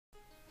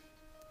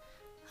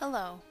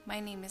Hello,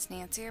 my name is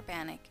Nancy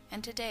Urbanik,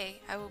 and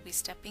today I will be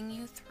stepping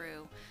you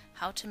through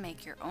how to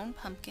make your own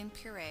pumpkin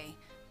puree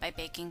by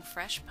baking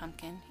fresh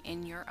pumpkin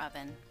in your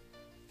oven.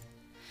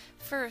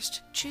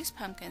 First, choose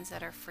pumpkins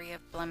that are free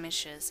of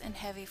blemishes and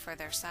heavy for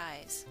their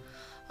size.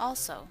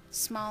 Also,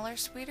 smaller,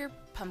 sweeter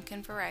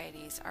pumpkin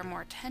varieties are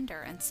more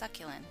tender and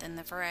succulent than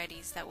the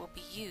varieties that will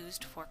be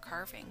used for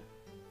carving.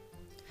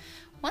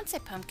 Once a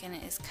pumpkin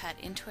is cut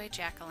into a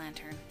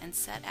jack-o'-lantern and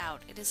set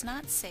out, it is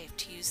not safe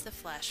to use the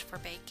flesh for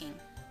baking.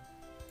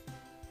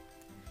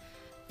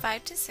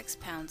 5 to 6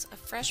 pounds of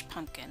fresh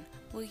pumpkin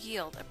will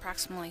yield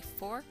approximately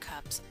 4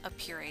 cups of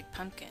pureed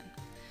pumpkin.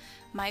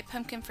 My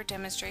pumpkin for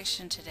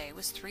demonstration today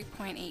was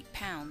 3.8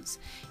 pounds,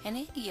 and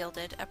it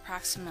yielded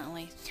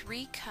approximately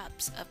 3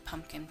 cups of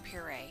pumpkin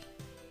puree.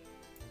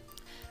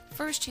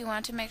 First, you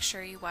want to make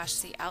sure you wash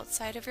the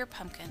outside of your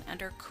pumpkin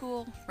under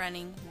cool,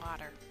 running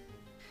water.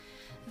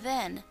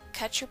 Then,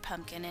 cut your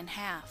pumpkin in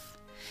half,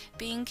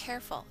 being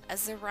careful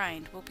as the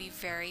rind will be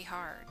very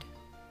hard.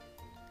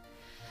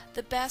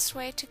 The best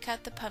way to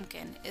cut the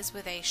pumpkin is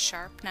with a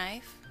sharp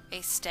knife,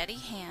 a steady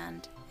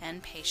hand,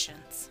 and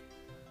patience.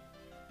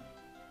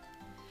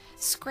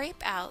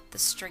 Scrape out the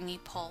stringy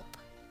pulp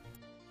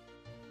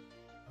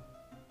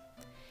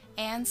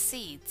and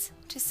seeds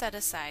to set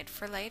aside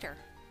for later.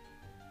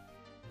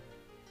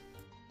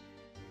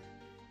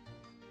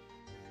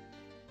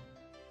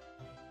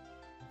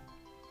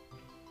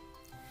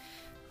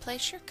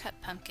 Place your cut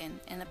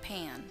pumpkin in a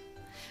pan.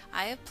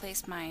 I have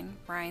placed mine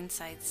rind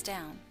sides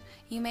down.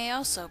 You may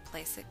also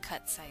place it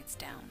cut sides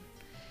down.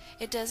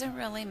 It doesn't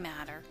really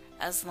matter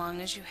as long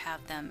as you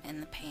have them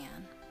in the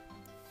pan.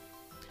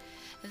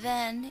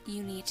 Then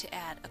you need to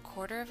add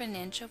 1/4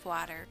 inch of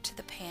water to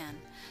the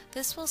pan.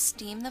 This will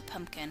steam the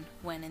pumpkin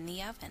when in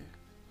the oven.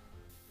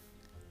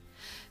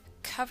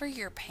 Cover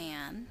your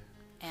pan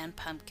and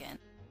pumpkin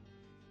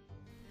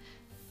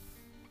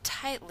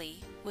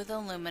tightly with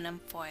aluminum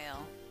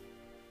foil.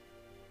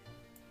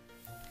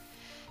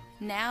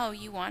 Now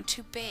you want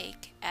to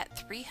bake at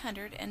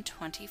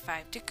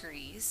 325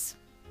 degrees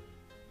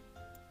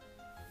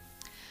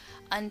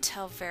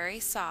until very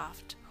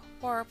soft,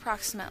 or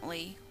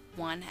approximately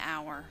 1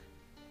 hour.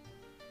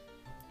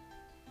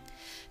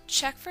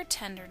 Check for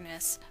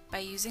tenderness by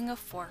using a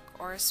fork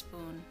or a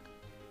spoon.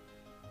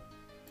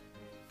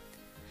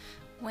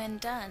 When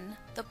done,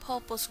 the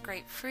pulp will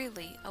scrape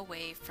freely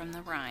away from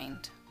the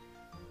rind.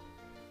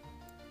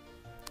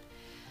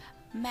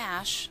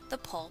 Mash the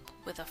pulp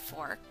with a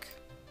fork,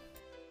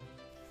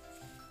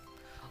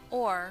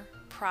 or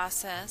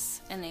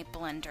process in a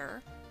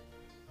blender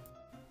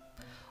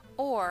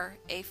or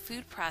a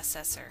food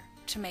processor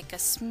to make a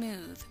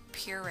smooth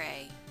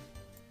puree.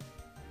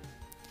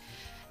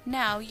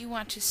 Now you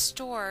want to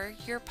store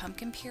your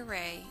pumpkin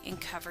puree in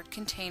covered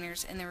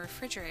containers in the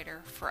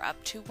refrigerator for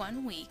up to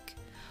 1 week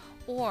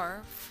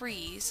or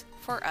freeze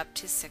for up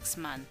to 6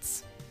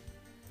 months.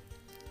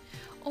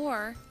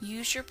 Or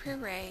use your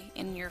puree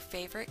in your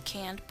favorite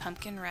canned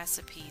pumpkin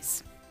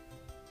recipes.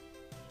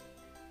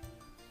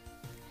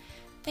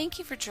 Thank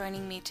you for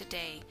joining me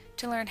today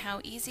to learn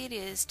how easy it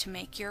is to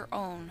make your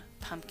own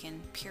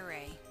pumpkin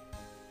puree.